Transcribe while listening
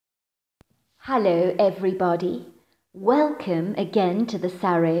Hello everybody, welcome again to the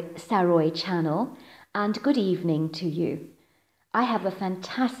Saroy channel and good evening to you. I have a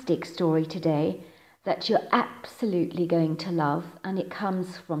fantastic story today that you're absolutely going to love, and it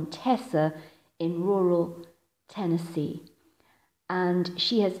comes from Tessa in rural Tennessee, and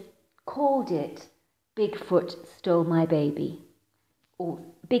she has called it Bigfoot Stole My Baby, or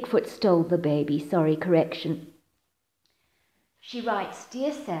Bigfoot Stole the Baby, sorry, correction. She writes,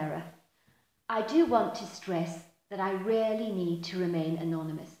 "Dear Sarah, I do want to stress that I really need to remain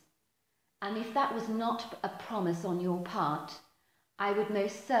anonymous, and if that was not a promise on your part, I would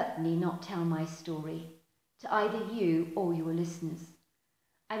most certainly not tell my story to either you or your listeners.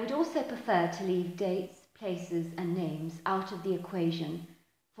 I would also prefer to leave dates, places and names out of the equation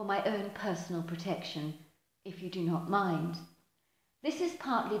for my own personal protection, if you do not mind. This is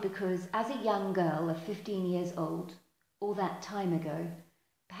partly because as a young girl of 15 years old, all that time ago,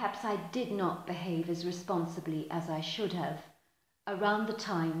 perhaps I did not behave as responsibly as I should have around the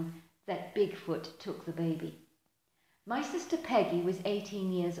time that Bigfoot took the baby. My sister Peggy was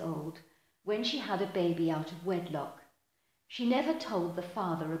 18 years old when she had a baby out of wedlock. She never told the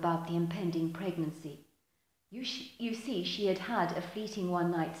father about the impending pregnancy. You see, she had had a fleeting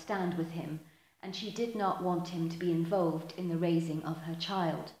one-night stand with him, and she did not want him to be involved in the raising of her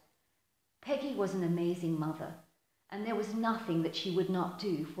child. Peggy was an amazing mother, and there was nothing that she would not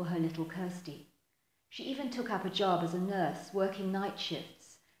do for her little Kirsty. She even took up a job as a nurse, working night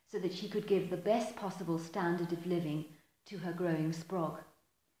shifts, so that she could give the best possible standard of living to her growing sprog.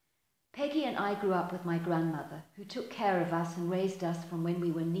 Peggy and I grew up with my grandmother, who took care of us and raised us from when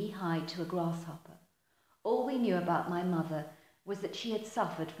we were knee-high to a grasshopper. All we knew about my mother was that she had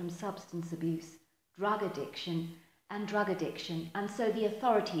suffered from substance abuse, drug addiction, and so the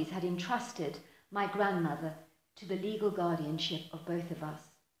authorities had entrusted my grandmother to the legal guardianship of both of us.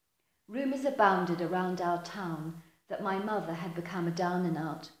 Rumours abounded around our town that my mother had become a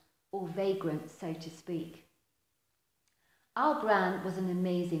down-and-out, or vagrant, so to speak. Our gran was an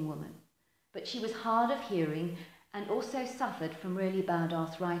amazing woman, but she was hard of hearing and also suffered from really bad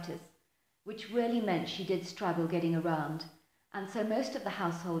arthritis, which really meant she did struggle getting around, and so most of the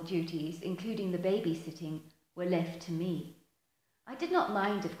household duties, including the babysitting, were left to me. I did not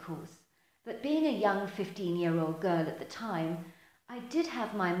mind, of course, but being a young 15-year-old girl at the time, I did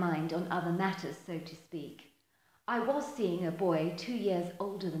have my mind on other matters, so to speak. I was seeing a boy 2 years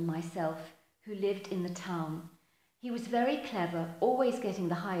older than myself who lived in the town. He was very clever, always getting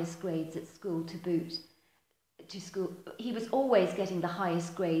the highest grades at school to boot. He was always getting the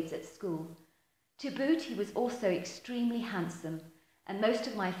highest grades at school. To boot, he was also extremely handsome, and most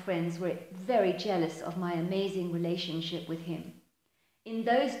of my friends were very jealous of my amazing relationship with him. In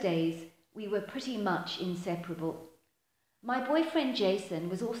those days, we were pretty much inseparable. My boyfriend Jason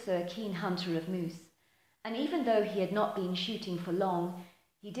was also a keen hunter of moose, and even though he had not been shooting for long,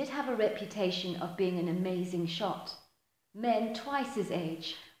 he did have a reputation of being an amazing shot. Men twice his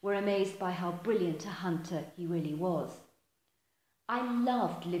age were amazed by how brilliant a hunter he really was. I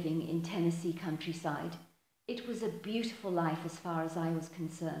loved living in Tennessee countryside. It was a beautiful life as far as I was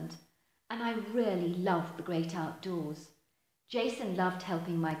concerned, and I really loved the great outdoors. Jason loved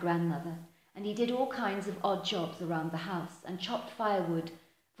helping my grandmother, and he did all kinds of odd jobs around the house and chopped firewood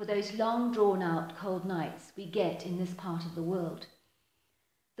for those long drawn-out cold nights we get in this part of the world.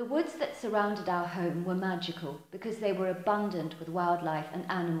 The woods that surrounded our home were magical because they were abundant with wildlife and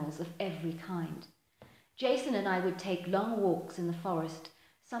animals of every kind. Jason and I would take long walks in the forest,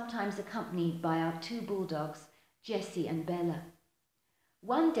 sometimes accompanied by our 2 bulldogs, Jessie and Bella.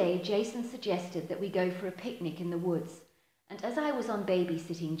 One day, Jason suggested that we go for a picnic in the woods, and as I was on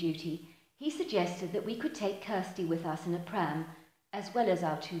babysitting duty, he suggested that we could take Kirsty with us in a pram, as well as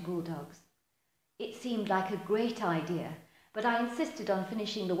our 2 bulldogs. It seemed like a great idea, but I insisted on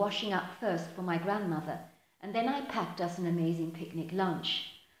finishing the washing up first for my grandmother, and then I packed us an amazing picnic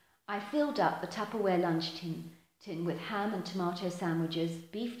lunch. I filled up the Tupperware lunch tin with ham and tomato sandwiches,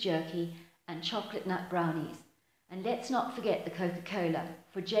 beef jerky, and chocolate nut brownies. And let's not forget the Coca-Cola.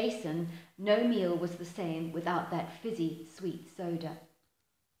 For Jason, no meal was the same without that fizzy, sweet soda.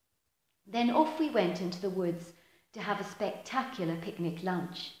 Then off we went into the woods to have a spectacular picnic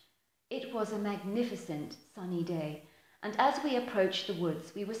lunch. It was a magnificent sunny day, and as we approached the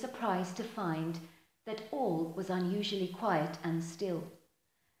woods, we were surprised to find that all was unusually quiet and still.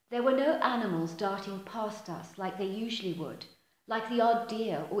 There were no animals darting past us like they usually would, like the odd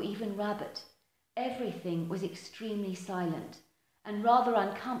deer or even rabbit. Everything was extremely silent and rather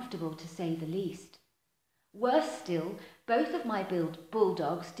uncomfortable, to say the least. Worse still, both of my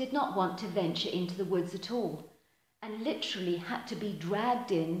bulldogs did not want to venture into the woods at all, and literally had to be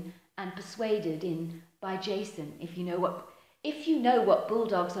dragged in and persuaded in by Jason. If you know what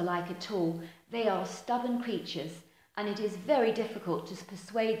bulldogs are like at all, they are stubborn creatures, and it is very difficult to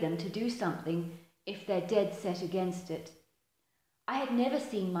persuade them to do something if they're dead set against it. I had never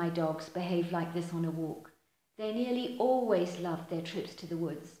seen my dogs behave like this on a walk. They nearly always loved their trips to the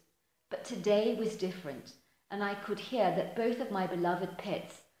woods. But today was different, and I could hear that both of my beloved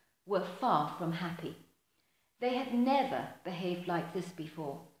pets were far from happy. They had never behaved like this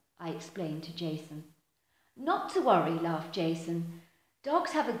before, I explained to Jason. Not to worry, laughed Jason.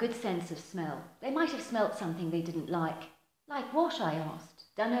 Dogs have a good sense of smell. They might have smelt something they didn't like. Like what? I asked.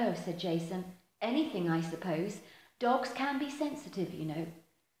 Dunno, said Jason. Anything, I suppose. Dogs can be sensitive, you know.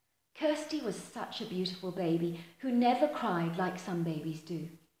 Kirsty was such a beautiful baby who never cried like some babies do.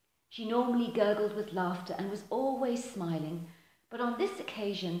 She normally gurgled with laughter and was always smiling, but on this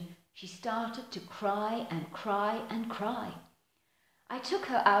occasion she started to cry and cry and cry. I took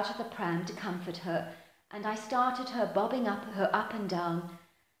her out of the pram to comfort her, and I started her bobbing her up and down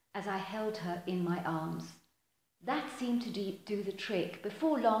as I held her in my arms. That seemed to do the trick.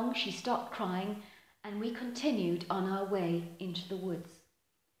 Before long she stopped crying, and we continued on our way into the woods.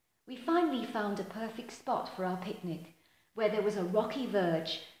 We finally found a perfect spot for our picnic, where there was a rocky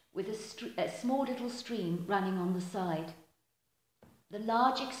verge with a small little stream running on the side. The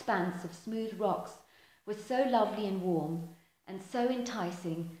large expanse of smooth rocks was so lovely and warm and so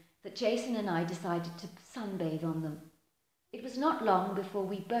enticing that Jason and I decided to sunbathe on them. It was not long before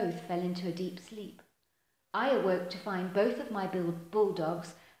we both fell into a deep sleep. I awoke to find both of my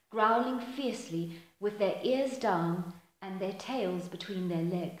bulldogs growling fiercely with their ears down and their tails between their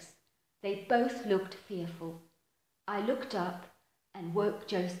legs. They both looked fearful. I looked up and woke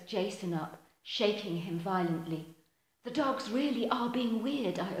Jason up, shaking him violently. The dogs really are being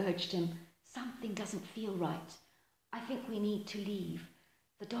weird, I urged him. Something doesn't feel right. I think we need to leave.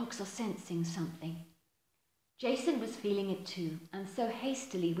 The dogs are sensing something. Jason was feeling it too, and so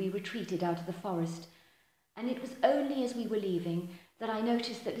hastily we retreated out of the forest, and it was only as we were leaving that I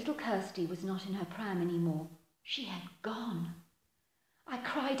noticed that little Kirsty was not in her pram anymore. She had gone. I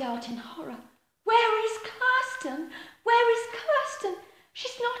cried out in horror, "Where is Kirsten? Where is Kirsten?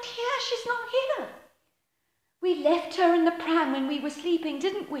 She's not here, she's not here." "We left her in the pram when we were sleeping,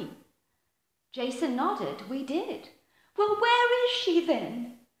 didn't we?" Jason nodded. "We did." "Well, where is she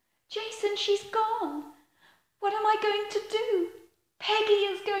then?" "Jason, she's gone. What am I going to do? Peggy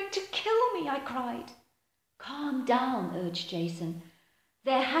is going to kill me," I cried. "Calm down," urged Jason.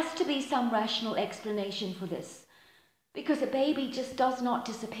 "There has to be some rational explanation for this, because a baby just does not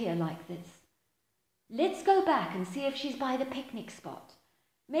disappear like this. Let's go back and see if she's by the picnic spot.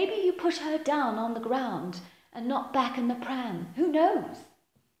 Maybe you put her down on the ground and not back in the pram. Who knows?"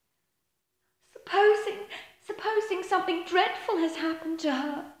 Supposing something dreadful has happened to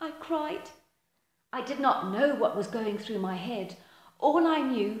her," I cried. I did not know what was going through my head. All I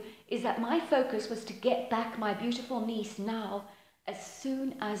knew is that my focus was to get back my beautiful niece now, as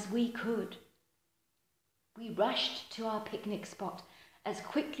soon as we could. We rushed to our picnic spot as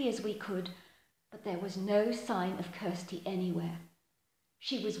quickly as we could, but there was no sign of Kirsty anywhere.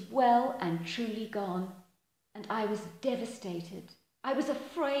 She was well and truly gone, and I was devastated. I was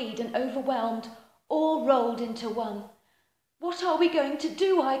afraid and overwhelmed, all rolled into one. "What are we going to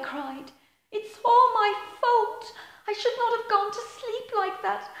do?" I cried. "It's all my fault. I should not have gone to sleep like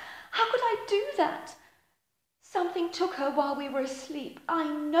that. How could I do that? Something took her while we were asleep. I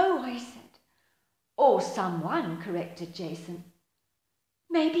know," I said. "Or someone," corrected Jason.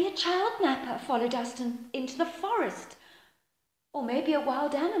 "Maybe a child napper followed us into the forest. Or maybe a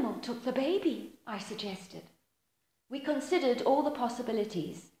wild animal took the baby," I suggested. We considered all the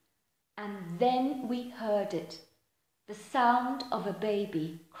possibilities, and then we heard it, the sound of a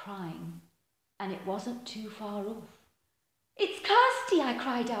baby crying, and it wasn't too far off. "It's Kirsty," I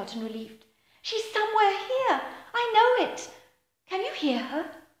cried out in relief. "She's somewhere here. I know it. Can you hear her?"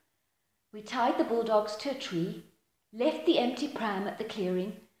 We tied the bulldogs to a tree, left the empty pram at the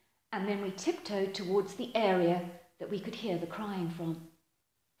clearing, and then we tiptoed towards the area that we could hear the crying from.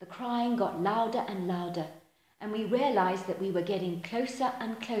 The crying got louder and louder, and we realized that we were getting closer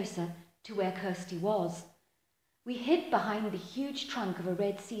and closer to where Kirsty was. We hid behind the huge trunk of a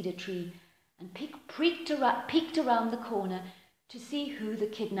red cedar tree and peeked around the corner to see who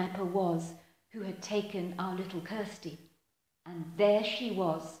the kidnapper was who had taken our little Kirsty. And there she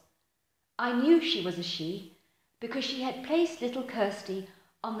was. I knew she was a she because she had placed little Kirsty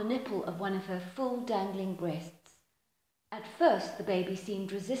on the nipple of one of her full dangling breasts. At first the baby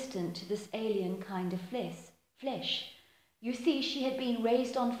seemed resistant to this alien kind of flesh. You see, she had been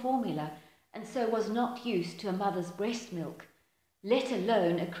raised on formula and so was not used to a mother's breast milk. let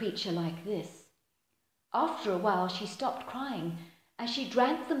alone a creature like this. After a while she stopped crying as she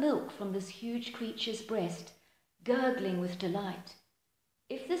drank the milk from this huge creature's breast, gurgling with delight.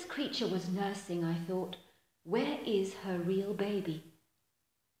 If this creature was nursing, I thought, where is her real baby?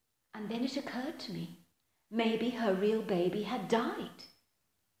 And then it occurred to me, maybe her real baby had died.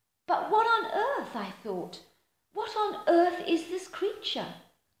 But what on earth, I thought, what on earth is this creature?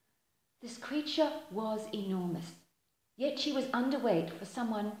 This creature was enormous, yet she was underweight for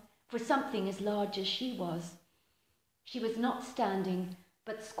something as large as she was. She was not standing,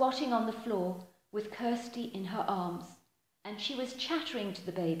 but squatting on the floor with Kirsty in her arms, and she was chattering to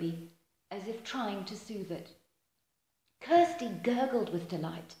the baby as if trying to soothe it. Kirsty gurgled with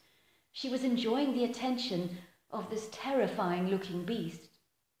delight. She was enjoying the attention of this terrifying-looking beast.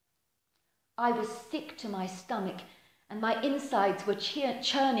 I was sick to my stomach, and my insides were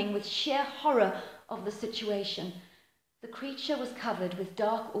churning with sheer horror of the situation. The creature was covered with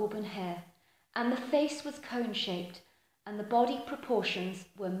dark auburn hair, and the face was cone-shaped, and the body proportions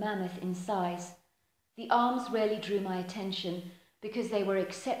were mammoth in size. The arms rarely drew my attention because they were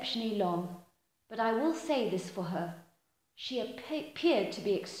exceptionally long, but I will say this for her. She appeared to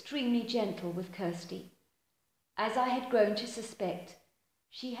be extremely gentle with Kirsty. As I had grown to suspect,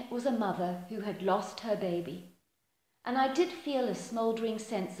 she was a mother who had lost her baby, and I did feel a smouldering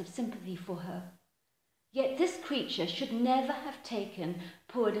sense of sympathy for her. Yet this creature should never have taken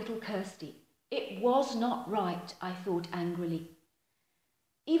poor little Kirsty. It was not right, I thought angrily.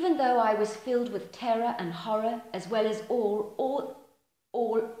 Even though I was filled with terror and horror, as well as all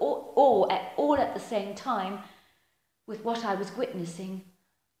at the same time with what I was witnessing,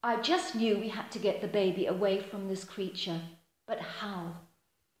 I just knew we had to get the baby away from this creature. But how?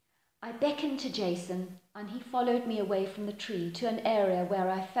 I beckoned to Jason, and he followed me away from the tree to an area where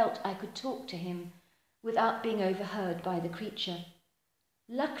I felt I could talk to him without being overheard by the creature.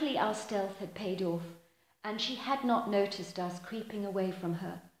 Luckily, our stealth had paid off, and she had not noticed us creeping away from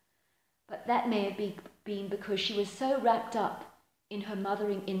her. But that may have been because she was so wrapped up in her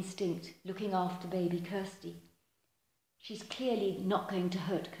mothering instinct looking after baby Kirsty. She's clearly not going to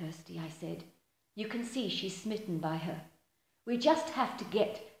hurt Kirsty, I said. You can see she's smitten by her. We just have to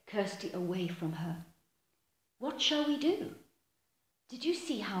get Kirsty away from her. What shall we do? Did you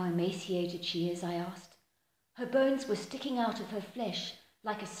see how emaciated she is? I asked. Her bones were sticking out of her flesh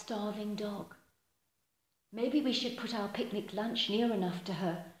like a starving dog. Maybe we should put our picnic lunch near enough to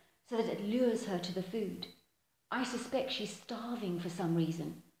her so that it lures her to the food. I suspect she's starving for some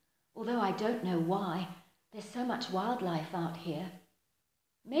reason, although I don't know why. There's so much wildlife out here.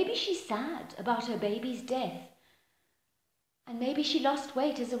 Maybe she's sad about her baby's death, and maybe she lost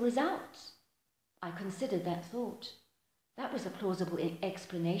weight as a result. I considered that thought. That was a plausible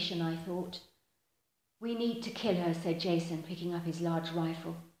explanation, I thought. We need to kill her, said Jason, picking up his large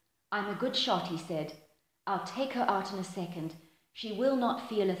rifle. I'm a good shot, he said. I'll take her out in a second. She will not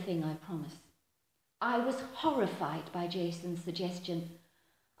feel a thing, I promise. I was horrified by Jason's suggestion.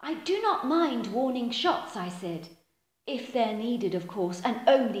 I do not mind warning shots, I said. If they're needed, of course, and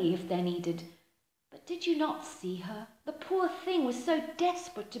only if they're needed. But did you not see her? The poor thing was so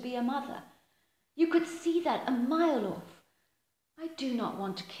desperate to be a mother. You could see that a mile off. I do not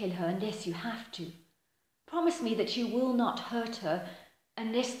want to kill her unless you have to. Promise me that you will not hurt her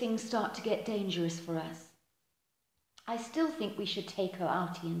unless things start to get dangerous for us. I still think we should take her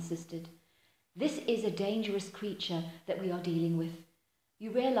out, he insisted. This is a dangerous creature that we are dealing with.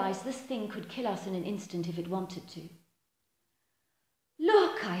 You realize this thing could kill us in an instant if it wanted to.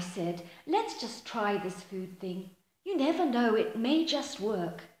 Look, I said, let's just try this food thing. You never know, it may just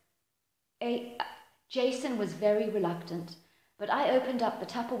work. Jason was very reluctant, but I opened up the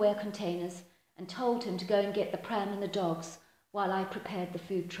Tupperware containers and told him to go and get the pram and the dogs while I prepared the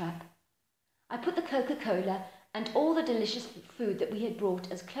food trap. I put the Coca-Cola and all the delicious food that we had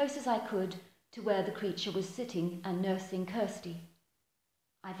brought as close as I could to where the creature was sitting and nursing Kirsty.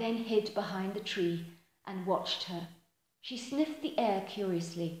 I then hid behind the tree and watched her. She sniffed the air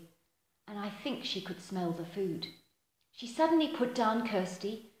curiously, and I think she could smell the food. She suddenly put down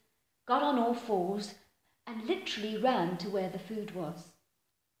Kirsty, got on all fours, and literally ran to where the food was.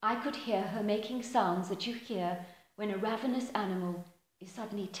 I could hear her making sounds that you hear when a ravenous animal is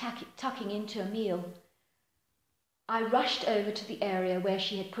suddenly tucking into a meal. I rushed over to the area where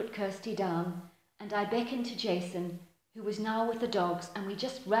she had put Kirsty down, and I beckoned to Jason, who was now with the dogs, and we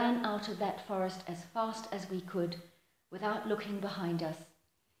just ran out of that forest as fast as we could, without looking behind us.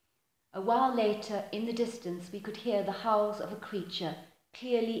 A while later, in the distance, we could hear the howls of a creature,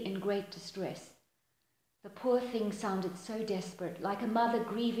 clearly in great distress. The poor thing sounded so desperate, like a mother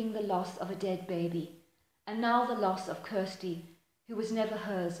grieving the loss of a dead baby, and now the loss of Kirsty who was never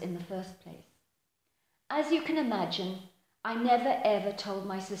hers in the first place. As you can imagine, I never ever told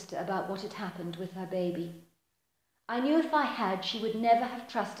my sister about what had happened with her baby. I knew if I had, she would never have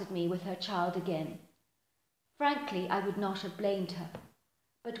trusted me with her child again. Frankly, I would not have blamed her.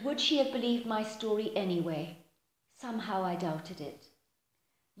 But would she have believed my story anyway? Somehow I doubted it.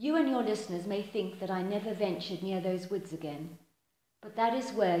 You and your listeners may think that I never ventured near those woods again, but that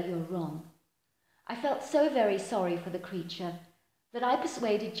is where you're wrong. I felt so very sorry for the creature that I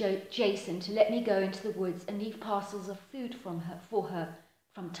persuaded Jason to let me go into the woods and leave parcels of food for her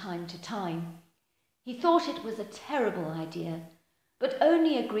from time to time. He thought it was a terrible idea, but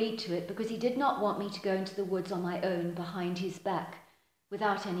only agreed to it because he did not want me to go into the woods on my own behind his back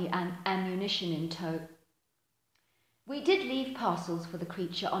without any ammunition in tow. We did leave parcels for the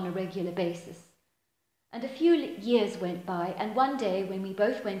creature on a regular basis, and a few years went by, and one day when we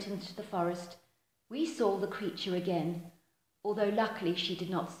both went into the forest, we saw the creature again, although luckily she did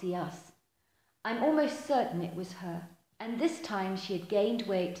not see us. I'm almost certain it was her, and this time she had gained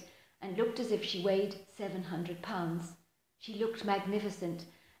weight and looked as if she weighed 700 pounds. She looked magnificent,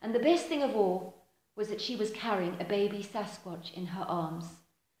 and the best thing of all was that she was carrying a baby Sasquatch in her arms.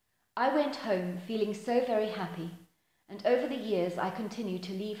 I went home feeling so very happy, and over the years I continued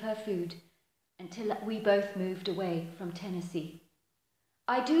to leave her food until we both moved away from Tennessee.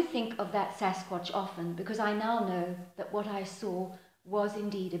 I do think of that Sasquatch often because I now know that what I saw was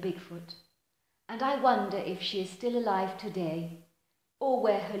indeed a Bigfoot, and I wonder if she is still alive today or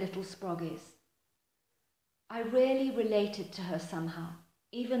where her little Sprog is. I really related to her somehow,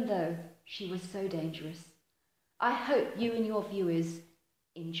 even though she was so dangerous. I hope you and your viewers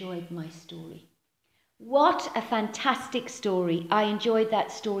enjoyed my story. What a fantastic story. I enjoyed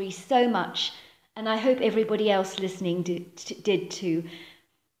that story so much, and I hope everybody else listening did too.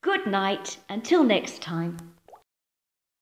 Good night, until next time.